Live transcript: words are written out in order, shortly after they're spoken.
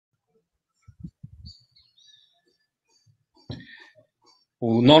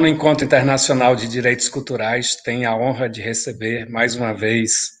O nono Encontro Internacional de Direitos Culturais tem a honra de receber, mais uma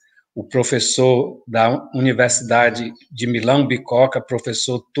vez, o professor da Universidade de Milão Bicocca,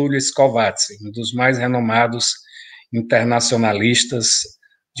 professor Tullio Scovazzi, um dos mais renomados internacionalistas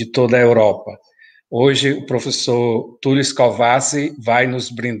de toda a Europa. Hoje, o professor Tullio Scovazzi vai nos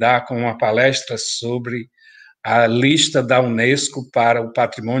brindar com uma palestra sobre a lista da UNESCO para o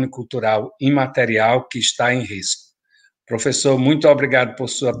patrimônio cultural imaterial que está em risco. Professor, muito obrigado por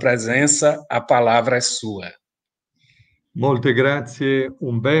sua presença, a palavra è sua. Molte grazie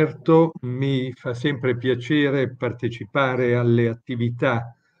Umberto, mi fa sempre piacere partecipare alle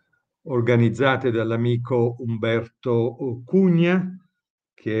attività organizzate dall'amico Umberto Cugna,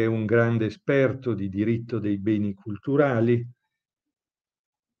 che è un grande esperto di diritto dei beni culturali,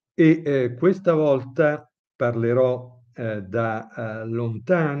 e questa volta parlerò da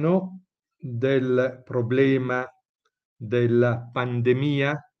lontano del problema della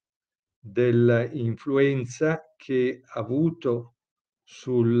pandemia dell'influenza che ha avuto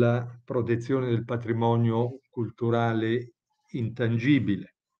sulla protezione del patrimonio culturale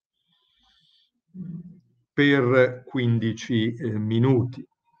intangibile per 15 minuti.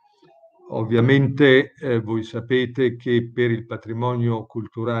 Ovviamente voi sapete che per il patrimonio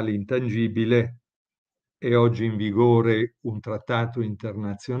culturale intangibile è oggi in vigore un trattato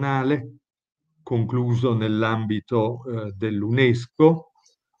internazionale concluso nell'ambito dell'UNESCO,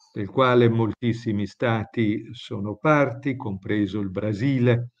 del quale moltissimi stati sono parti, compreso il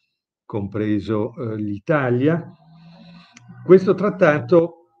Brasile, compreso l'Italia. Questo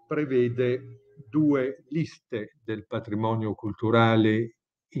trattato prevede 2 liste del patrimonio culturale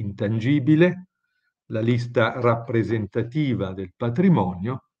intangibile, la lista rappresentativa del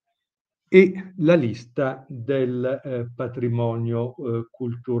patrimonio e la lista del patrimonio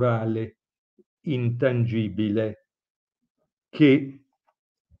culturale intangibile che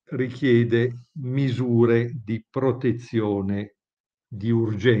richiede misure di protezione di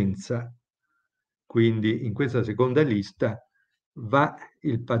urgenza. Quindi in questa seconda lista va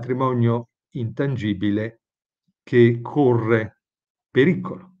il patrimonio intangibile che corre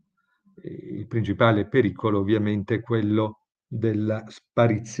pericolo. Il principale pericolo ovviamente è quello della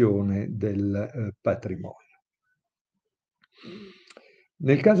sparizione del patrimonio.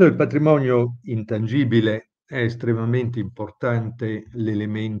 Nel caso del patrimonio intangibile è estremamente importante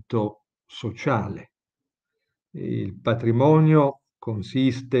l'elemento sociale. Il patrimonio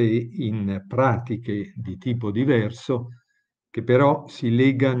consiste in pratiche di tipo diverso che però si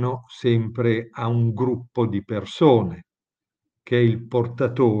legano sempre a un gruppo di persone che è il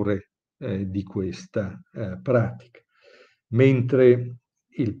portatore di questa pratica, mentre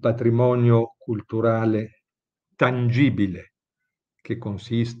il patrimonio culturale tangibile, che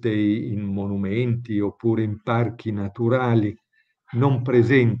consiste in monumenti oppure in parchi naturali, non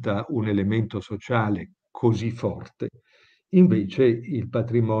presenta un elemento sociale così forte. Invece il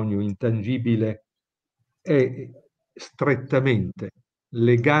patrimonio intangibile è strettamente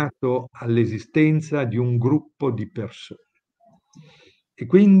legato all'esistenza di un gruppo di persone. E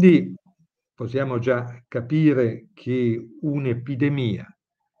quindi possiamo già capire che un'epidemia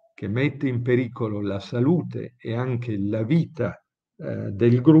che mette in pericolo la salute e anche la vita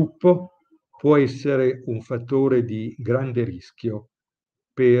del gruppo può essere un fattore di grande rischio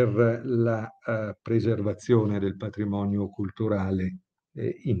per la preservazione del patrimonio culturale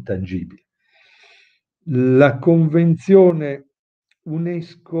intangibile. La Convenzione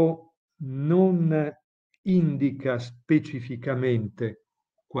UNESCO non indica specificamente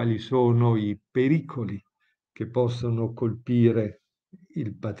quali sono i pericoli che possono colpire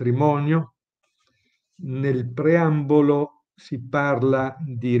il patrimonio. Nel preambolo si parla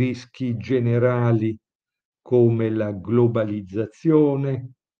di rischi generali come la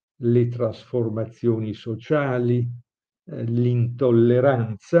globalizzazione, le trasformazioni sociali,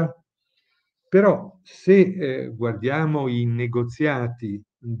 l'intolleranza. Però se guardiamo i negoziati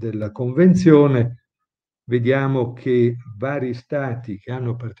della Convenzione, vediamo che vari stati che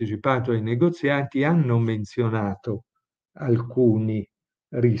hanno partecipato ai negoziati hanno menzionato alcuni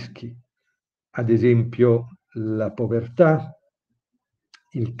rischi, ad esempio la povertà,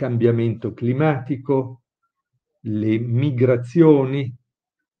 il cambiamento climatico, le migrazioni,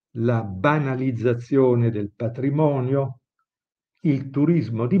 la banalizzazione del patrimonio, il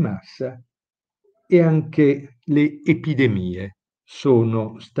turismo di massa e anche le epidemie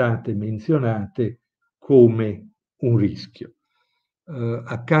sono state menzionate come un rischio.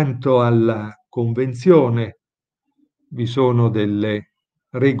 Accanto alla Convenzione vi sono delle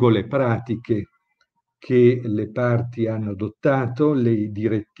regole pratiche che le parti hanno adottato, le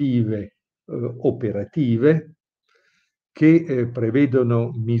direttive operative, che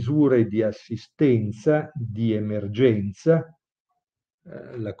prevedono misure di assistenza, di emergenza.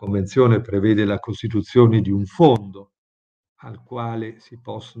 La Convenzione prevede la costituzione di un fondo al quale si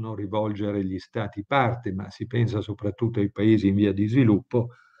possono rivolgere gli Stati parte, ma si pensa soprattutto ai paesi in via di sviluppo,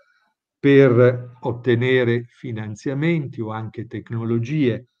 per ottenere finanziamenti o anche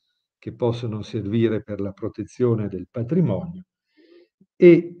tecnologie che possono servire per la protezione del patrimonio.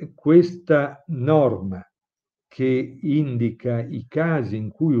 E questa norma, che indica i casi in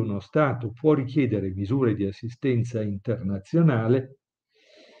cui uno Stato può richiedere misure di assistenza internazionale,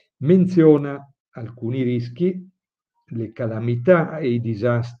 menziona alcuni rischi, le calamità e i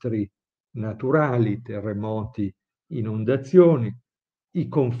disastri naturali, terremoti, inondazioni, i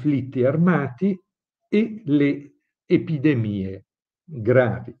conflitti armati e le epidemie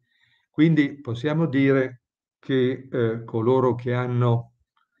gravi. Quindi possiamo dire che coloro che hanno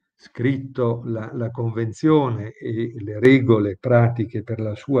scritto la Convenzione e le regole pratiche per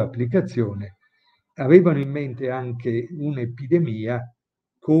la sua applicazione avevano in mente anche un'epidemia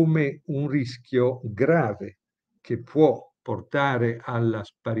come un rischio grave che può portare alla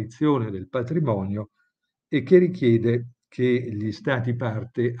sparizione del patrimonio e che richiede che gli Stati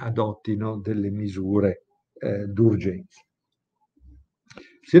parte adottino delle misure d'urgenza.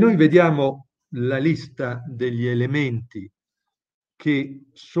 Se noi vediamo la lista degli elementi che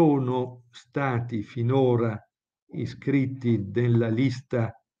sono stati finora iscritti nella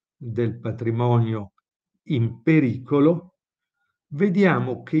lista del patrimonio in pericolo,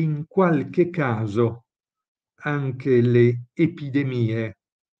 vediamo che in qualche caso anche le epidemie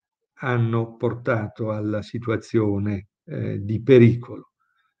hanno portato alla situazione di pericolo.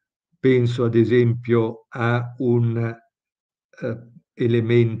 Penso ad esempio a un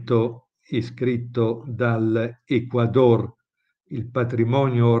elemento iscritto dall'Ecuador, il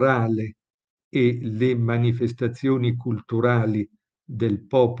patrimonio orale e le manifestazioni culturali del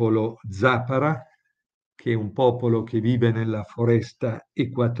popolo Zapara, che è un popolo che vive nella foresta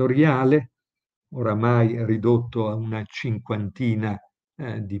equatoriale, oramai ridotto a una cinquantina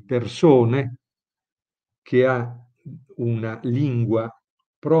di persone, che ha una lingua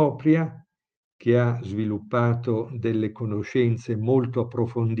propria, che ha sviluppato delle conoscenze molto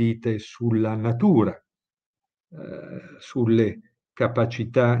approfondite sulla natura, sulle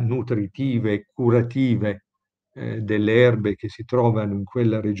capacità nutritive e curative delle erbe che si trovano in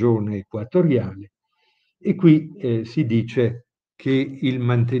quella regione equatoriale. E qui si dice che il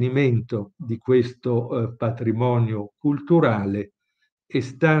mantenimento di questo patrimonio culturale è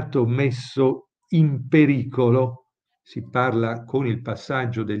stato messo in pericolo, si parla con il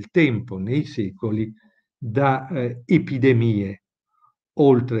passaggio del tempo nei secoli, da epidemie,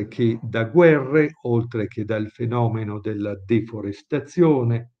 oltre che da guerre, oltre che dal fenomeno della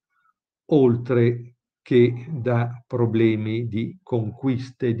deforestazione, oltre che da problemi di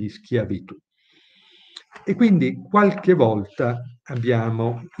conquiste di schiavitù. E quindi qualche volta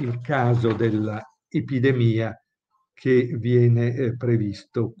abbiamo il caso dell'epidemia che viene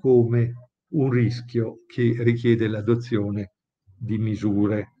previsto come un rischio che richiede l'adozione di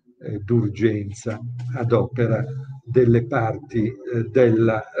misure d'urgenza ad opera delle parti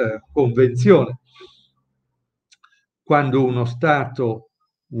della Convenzione. Quando uno Stato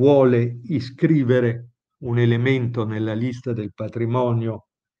vuole iscrivere un elemento nella lista del patrimonio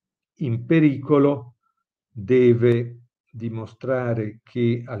in pericolo, deve dimostrare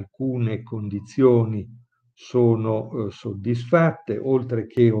che alcune condizioni sono soddisfatte, oltre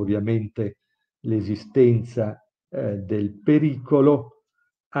che ovviamente l'esistenza del pericolo,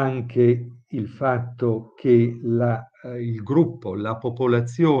 anche il fatto che il gruppo, la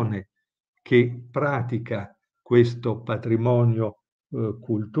popolazione che pratica questo patrimonio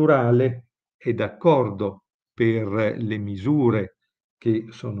culturale è d'accordo per le misure che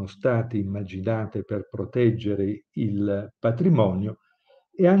sono state immaginate per proteggere il patrimonio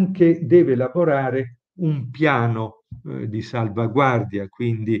e anche deve elaborare un piano di salvaguardia,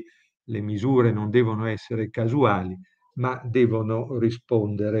 quindi le misure non devono essere casuali, ma devono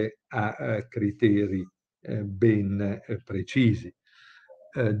rispondere a criteri ben precisi.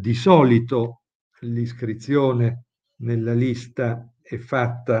 Di solito l'iscrizione nella lista è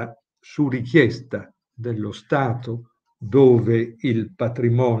fatta su richiesta dello Stato dove il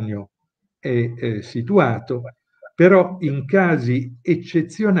patrimonio è situato, però in casi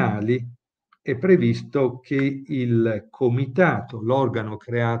eccezionali è previsto che il comitato, l'organo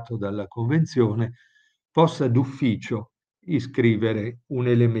creato dalla Convenzione, possa d'ufficio iscrivere un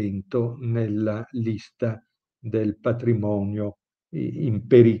elemento nella lista del patrimonio in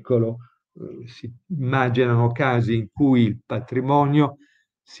pericolo. Si immaginano casi in cui il patrimonio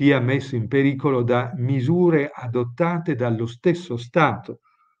sia messo in pericolo da misure adottate dallo stesso Stato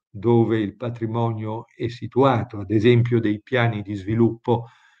dove il patrimonio è situato, ad esempio dei piani di sviluppo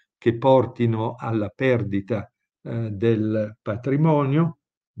che portino alla perdita del patrimonio,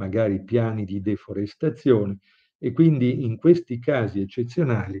 magari piani di deforestazione, e quindi in questi casi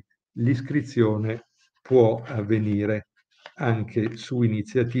eccezionali l'iscrizione può avvenire anche su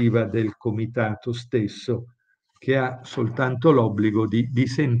iniziativa del comitato stesso, che ha soltanto l'obbligo di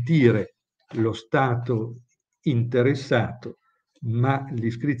sentire lo Stato interessato, ma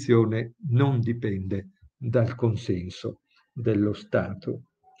l'iscrizione non dipende dal consenso dello Stato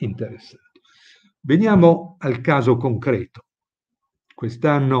interessato. Veniamo al caso concreto.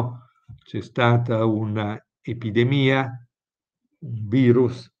 Quest'anno c'è stata un'epidemia, un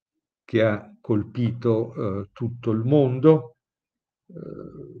virus che ha colpito tutto il mondo,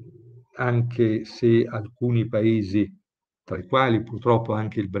 anche se alcuni paesi, tra i quali purtroppo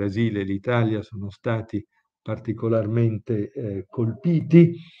anche il Brasile e l'Italia, sono stati particolarmente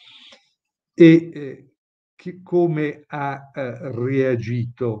colpiti, e come ha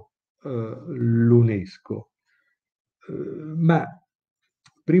reagito l'UNESCO. Ma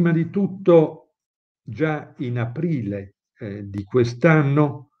prima di tutto, già in aprile di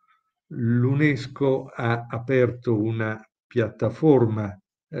quest'anno, l'UNESCO ha aperto una piattaforma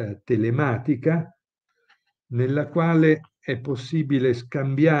telematica nella quale è possibile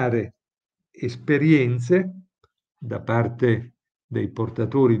scambiare esperienze da parte dei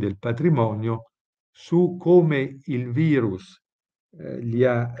portatori del patrimonio su come il virus li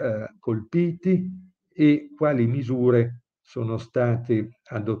ha colpiti e quali misure sono state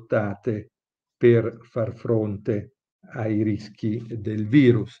adottate per far fronte ai rischi del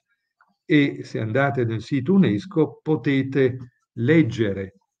virus. E se andate nel sito UNESCO potete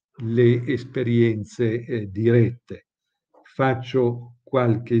leggere le esperienze dirette. Faccio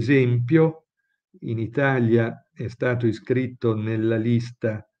qualche esempio. In Italia è stato iscritto nella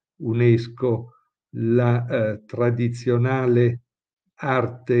lista UNESCO la tradizionale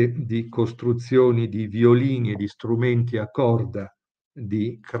arte di costruzioni di violini e di strumenti a corda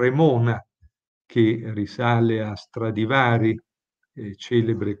di Cremona, che risale a Stradivari,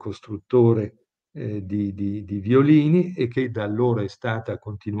 celebre costruttore di violini, e che da allora è stata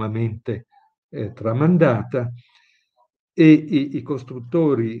continuamente tramandata, e i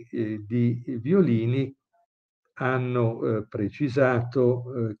costruttori di violini hanno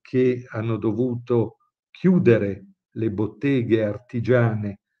precisato che hanno dovuto chiudere le botteghe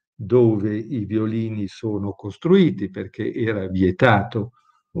artigiane dove i violini sono costruiti perché era vietato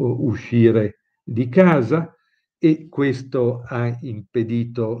uscire di casa, e questo ha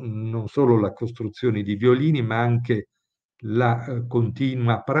impedito non solo la costruzione di violini, ma anche la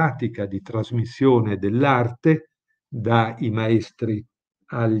continua pratica di trasmissione dell'arte dai maestri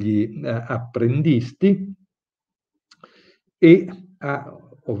agli apprendisti, e ha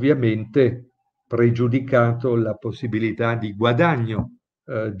ovviamente pregiudicato la possibilità di guadagno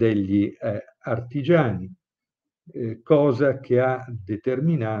degli artigiani, cosa che ha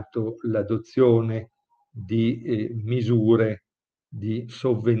determinato l'adozione di misure di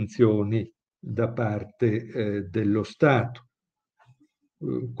sovvenzioni da parte dello Stato.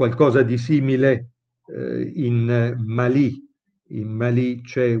 Qualcosa di simile in Mali. In Mali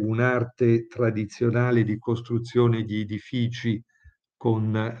c'è un'arte tradizionale di costruzione di edifici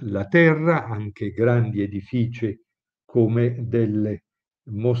con la terra, anche grandi edifici come delle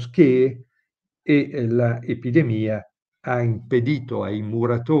moschee, e l'epidemia ha impedito ai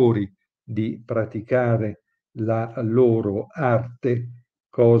muratori di praticare la loro arte,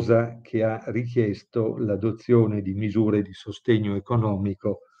 cosa che ha richiesto l'adozione di misure di sostegno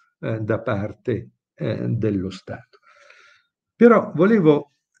economico da parte dello Stato. Però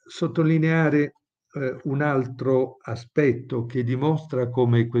volevo sottolineare un altro aspetto che dimostra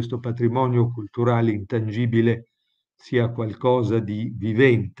come questo patrimonio culturale intangibile sia qualcosa di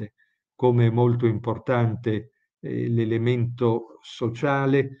vivente, come è molto importante l'elemento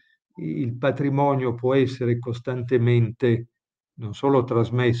sociale. Il patrimonio può essere costantemente non solo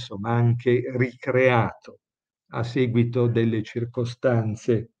trasmesso, ma anche ricreato a seguito delle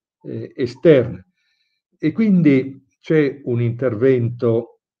circostanze esterne. E quindi c'è un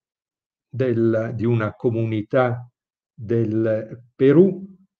intervento di una comunità del Perù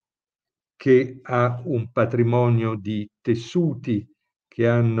che ha un patrimonio di tessuti che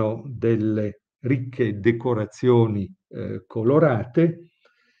hanno delle ricche decorazioni colorate,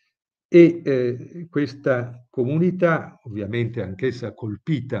 e questa comunità, ovviamente anch'essa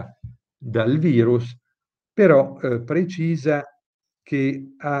colpita dal virus, però precisa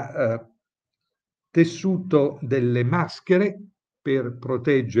che ha tessuto delle maschere per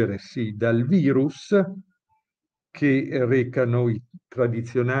proteggersi dal virus, che recano i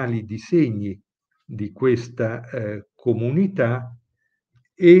tradizionali disegni di questa comunità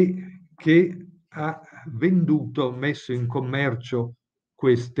e che ha messo in commercio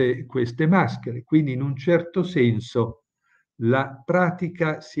queste maschere. Quindi in un certo senso la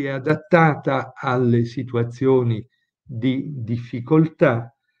pratica si è adattata alle situazioni di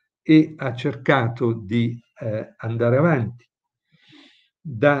difficoltà e ha cercato di andare avanti.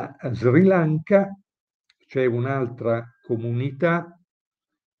 Da Sri Lanka c'è un'altra comunità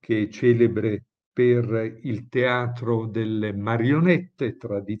che è celebre per il teatro delle marionette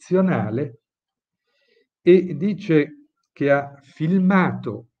tradizionale e dice che ha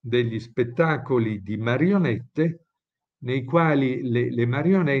filmato degli spettacoli di marionette nei quali le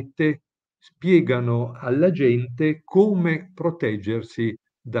marionette spiegano alla gente come proteggersi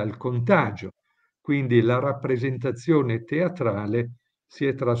dal contagio. Quindi la rappresentazione teatrale si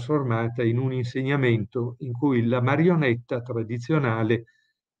è trasformata in un insegnamento in cui la marionetta tradizionale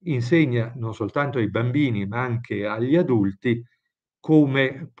insegna non soltanto ai bambini ma anche agli adulti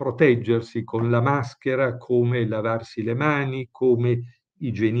come proteggersi con la maschera, come lavarsi le mani, come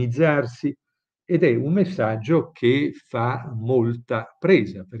igienizzarsi, ed è un messaggio che fa molta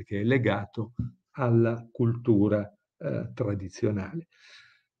presa perché è legato alla cultura tradizionale.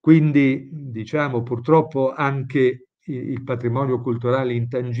 Quindi, diciamo, purtroppo anche il patrimonio culturale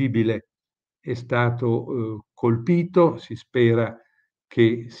intangibile è stato colpito, si spera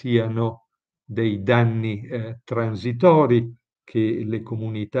che siano dei danni transitori, che le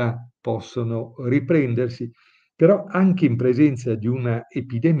comunità possono riprendersi, però anche in presenza di una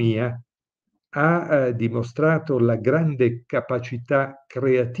epidemia ha dimostrato la grande capacità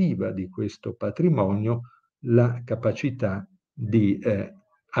creativa di questo patrimonio, la capacità di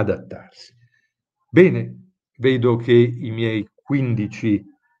adattarsi. Bene, vedo che i miei 15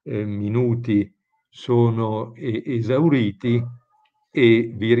 minuti sono esauriti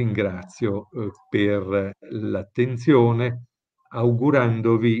e vi ringrazio per l'attenzione,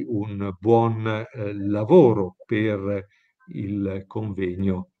 augurandovi un buon lavoro per il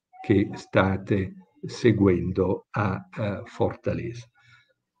convegno che state seguendo a Fortaleza.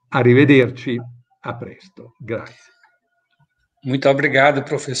 Arrivederci, a presto. Grazie. Muito obrigado,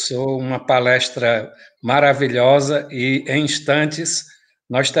 professor. Uma palestra maravilhosa e, em instantes,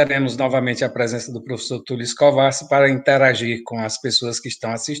 nós teremos novamente a presença do professor Tullio Scovazzi para interagir com as pessoas que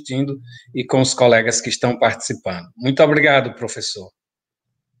estão assistindo e com os colegas que estão participando. Muito obrigado, professor.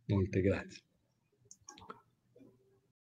 Muito grazie.